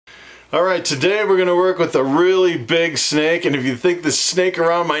Alright, today we're going to work with a really big snake, and if you think the snake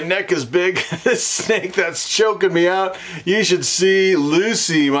around my neck is big, this snake that's choking me out, you should see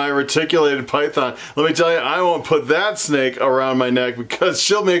Lucy, my reticulated python. Let me tell you, I won't put that snake around my neck because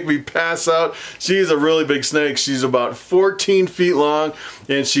she'll make me pass out. She's a really big snake. She's about 14 feet long,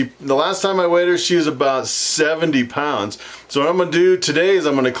 and the last time I weighed her, she was about 70 pounds. So what I'm going to do today is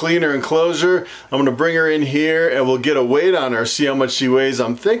I'm going to clean her enclosure. I'm going to bring her in here and we'll get a weight on her, see how much she weighs.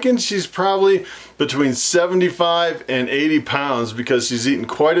 I'm thinking she's probably between 75 and 80 pounds because she's eaten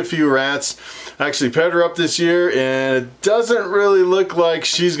quite a few rats. I actually paired her up this year and it doesn't really look like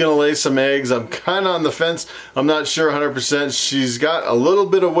she's going to lay some eggs. I'm kind of on the fence. I'm not sure 100%. She's got a little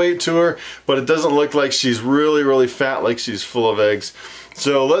bit of weight to her, but it doesn't look like she's really fat, like she's full of eggs.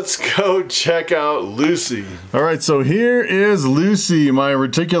 So let's go check out Lucy. Alright, so here is Lucy, my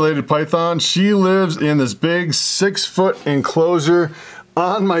reticulated python. She lives in this big 6-foot enclosure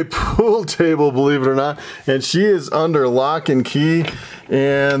on my pool table, believe it or not, and she is under lock and key.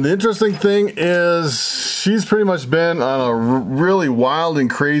 And the interesting thing is she's pretty much been on a really wild and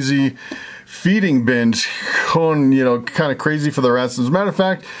crazy feeding binge, going, you know, kind of crazy for the rats. As a matter of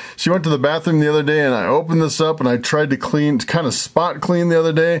fact, she went to the bathroom the other day and I opened this up and I tried to kind of spot clean the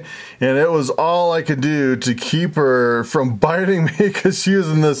other day, and it was all I could do to keep her from biting me because she was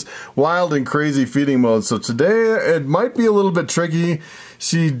in this wild and crazy feeding mode. So today it might be a little bit tricky.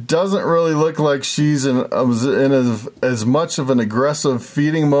 She doesn't really look like she's in as much of an aggressive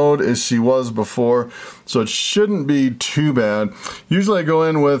feeding mode as she was before, so it shouldn't be too bad. Usually I go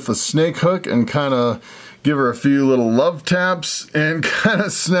in with a snake hook and kind of give her a few little love taps and kind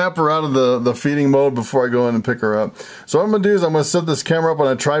of snap her out of the feeding mode before I go in and pick her up. So what I'm going to do is I'm going to set this camera up on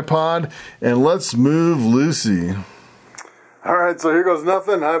a tripod and let's move Lucy. Alright, so here goes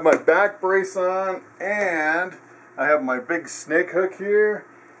nothing. I have my back brace on and I have my big snake hook here,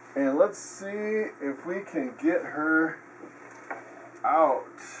 and let's see if we can get her out.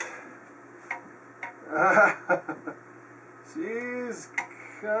 She's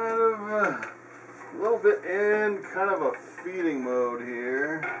kind of a little bit in kind of a feeding mode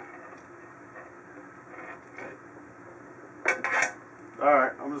here.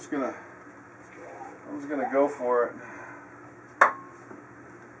 Alright, I'm just gonna go for it.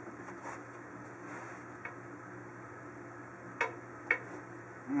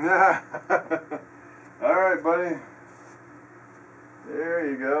 Alright, buddy.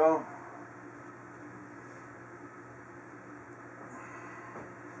 There you go.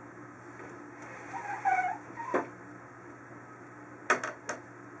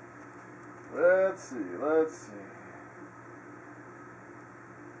 Let's see.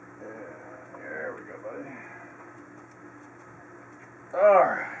 Yeah, there we go, buddy.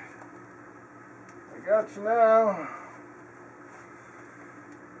 Alright. I got you now.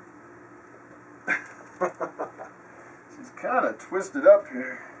 She's kind of twisted up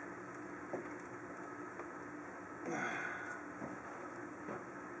here.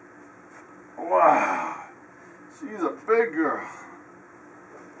 Wow, she's a big girl.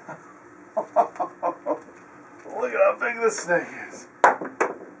 Look at how big this snake is.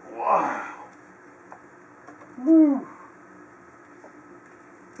 Wow. Woo.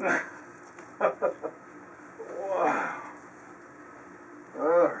 Wow.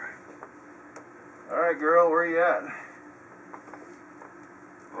 Alright. Alright, girl, where you at?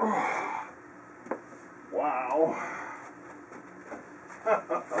 Oh. Wow.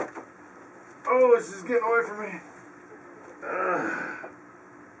 Oh, she's getting away from me.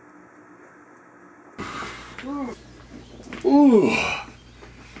 Ooh.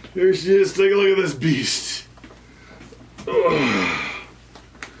 Here she is. Take a look at this beast.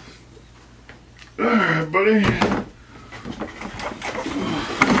 Alright, buddy.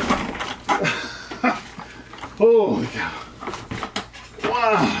 Holy cow.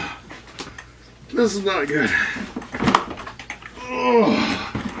 Wow. This is not good. Oh.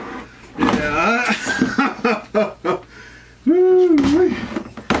 Yeah.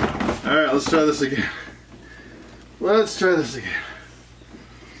 Alright, let's try this again. Let's try this again.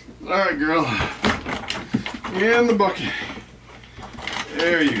 Alright, girl. And the bucket.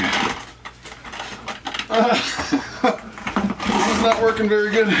 There you go. This is not working very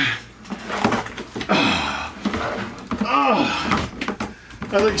good.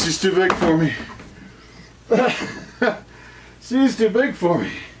 I think she's too big for me. She's too big for me.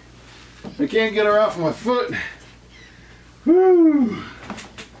 I can't get her off my foot. Woo.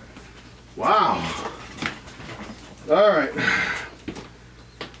 Wow. Alright.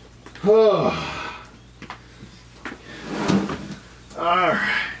 Oh.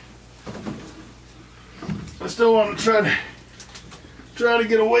 Alright. I still want to try to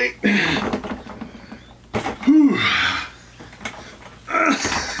get a weight.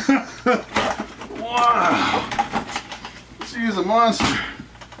 Wow. She's a monster.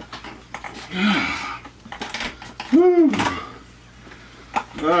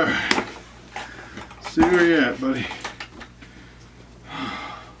 Alright. See where you're at, buddy.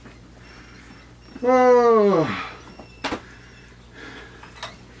 Oh.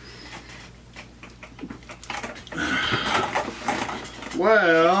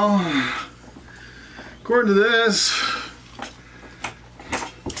 Well, according to this,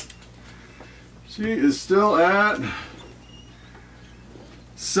 she is still at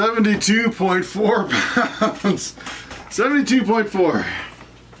 72.4 pounds. 72.4.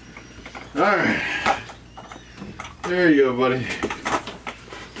 Alright. There you go, buddy.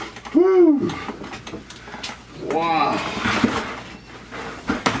 Woo. Wow.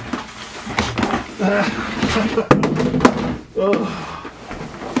 Oh.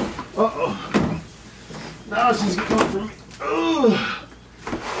 Uh-oh. Now she's going for me. Oh.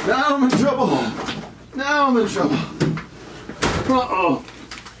 Now I'm in trouble. Now I'm in trouble. Uh-oh.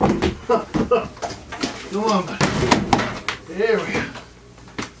 Come on, buddy. There we go.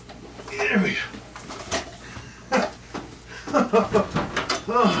 There we go.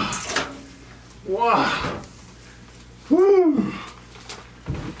 Oh. Wow. Woo.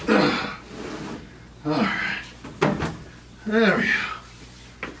 All right. There we go.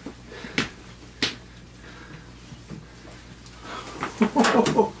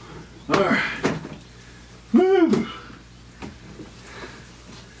 All right. Woo.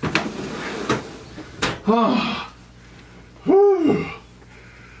 Oh. Woo.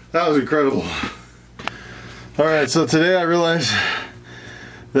 That was incredible. All right, so today I realized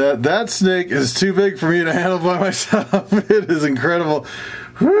that snake is too big for me to handle by myself. It is incredible.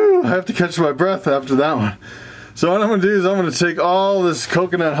 Whew, I have to catch my breath after that one. So what I'm going to do is I'm going to take all this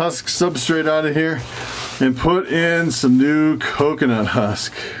coconut husk substrate out of here and put in some new coconut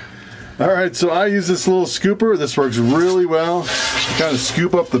husk. Alright, so I use this little scooper. This works really well. Kind of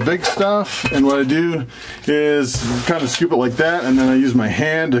scoop up the big stuff, and what I do is kind of scoop it like that, and then I use my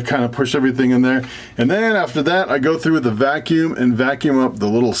hand to kind of push everything in there. And then after that, I go through with the vacuum and vacuum up the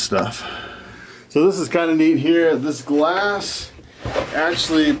little stuff. So this is kind of neat here. This glass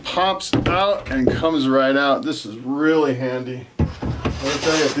actually pops out and comes right out. This is really handy. I'll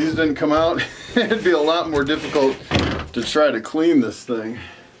tell you, if these didn't come out, it'd be a lot more difficult to try to clean this thing.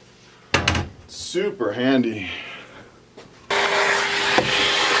 Super handy.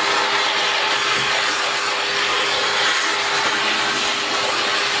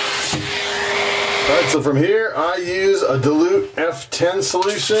 Alright, so from here I use a dilute F10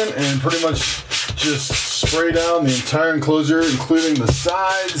 solution and pretty much just spray down the entire enclosure, including the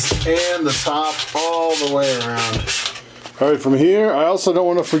sides and the top all the way around. Alright, from here I also don't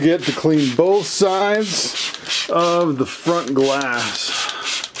want to forget to clean both sides of the front glass.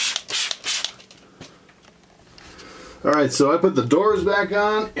 Alright, so I put the doors back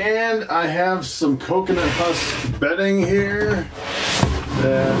on, and I have some coconut husk bedding here.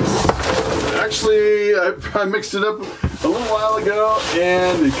 That's actually, I mixed it up a little while ago,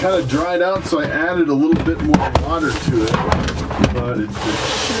 and it kind of dried out, so I added a little bit more water to it. But there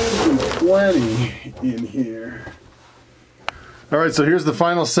should be plenty in here. Alright, so here's the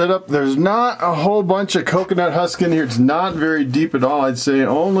final setup. There's not a whole bunch of coconut husk in here. It's not very deep at all. I'd say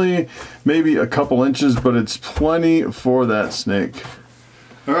only maybe a couple inches, but it's plenty for that snake.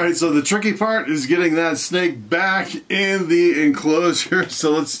 Alright, so the tricky part is getting that snake back in the enclosure.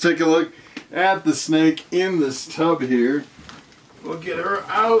 So let's take a look at the snake in this tub here. We'll get her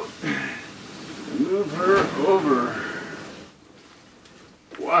out and move her over.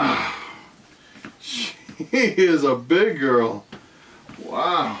 Wow. She is a big girl.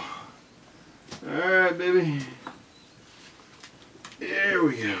 Wow. Alright, baby. Here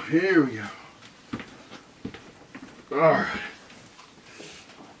we go. Here we go. Alright.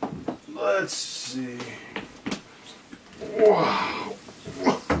 Let's see. Wow.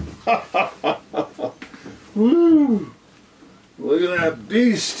 Woo. Look at that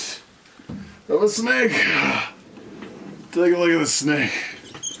beast of a snake. Take a look at the snake.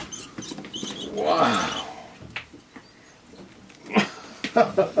 Wow.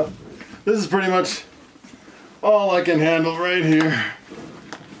 This is pretty much all I can handle right here.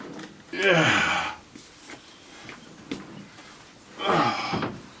 Yeah.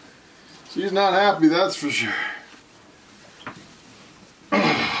 She's not happy, that's for sure.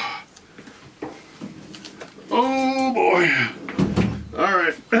 Oh boy.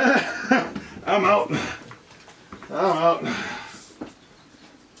 Alright. I'm out. I'm out.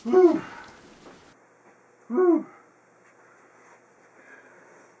 Woo. Woo.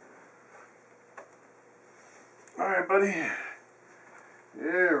 Alright, buddy.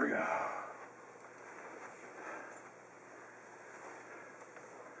 There we go.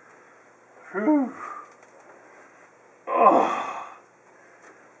 Whew. Oh.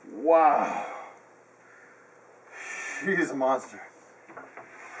 Wow. She's a monster.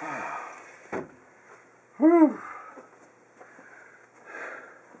 Whew.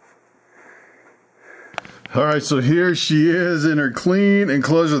 Alright, so here she is in her clean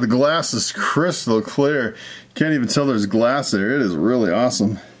enclosure. The glass is crystal clear. Can't even tell there's glass there. It is really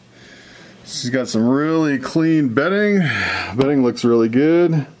awesome. She's got some really clean bedding. Bedding looks really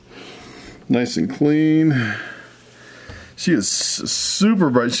good. Nice and clean. She is super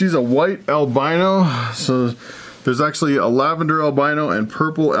bright. She's a white albino. So there's actually a lavender albino and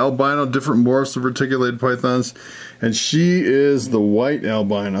purple albino, different morphs of reticulated pythons. And she is the white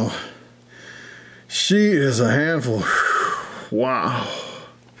albino. She is a handful. Wow.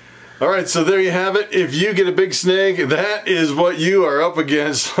 Alright, so there you have it. If you get a big snake, that is what you are up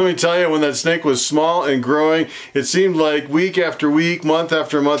against. Let me tell you, when that snake was small and growing, it seemed like week after week, month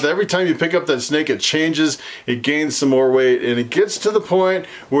after month, every time you pick up that snake, it changes, it gains some more weight, and it gets to the point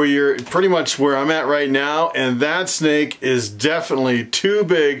where you're pretty much where I'm at right now, and that snake is definitely too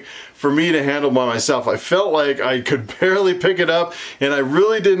big for me to handle by myself. I felt like I could barely pick it up, and I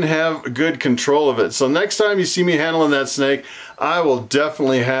really didn't have good control of it. So next time you see me handling that snake, I will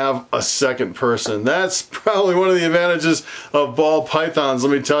definitely have a second person. That's probably one of the advantages of ball pythons.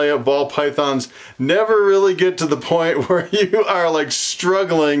 Let me tell you, ball pythons never really get to the point where you are like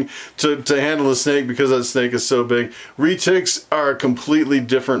struggling to handle the snake because that snake is so big. Retics are a completely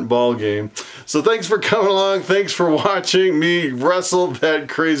different ball game. So thanks for coming along. Thanks for watching me wrestle that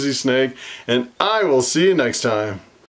crazy snake, and I will see you next time.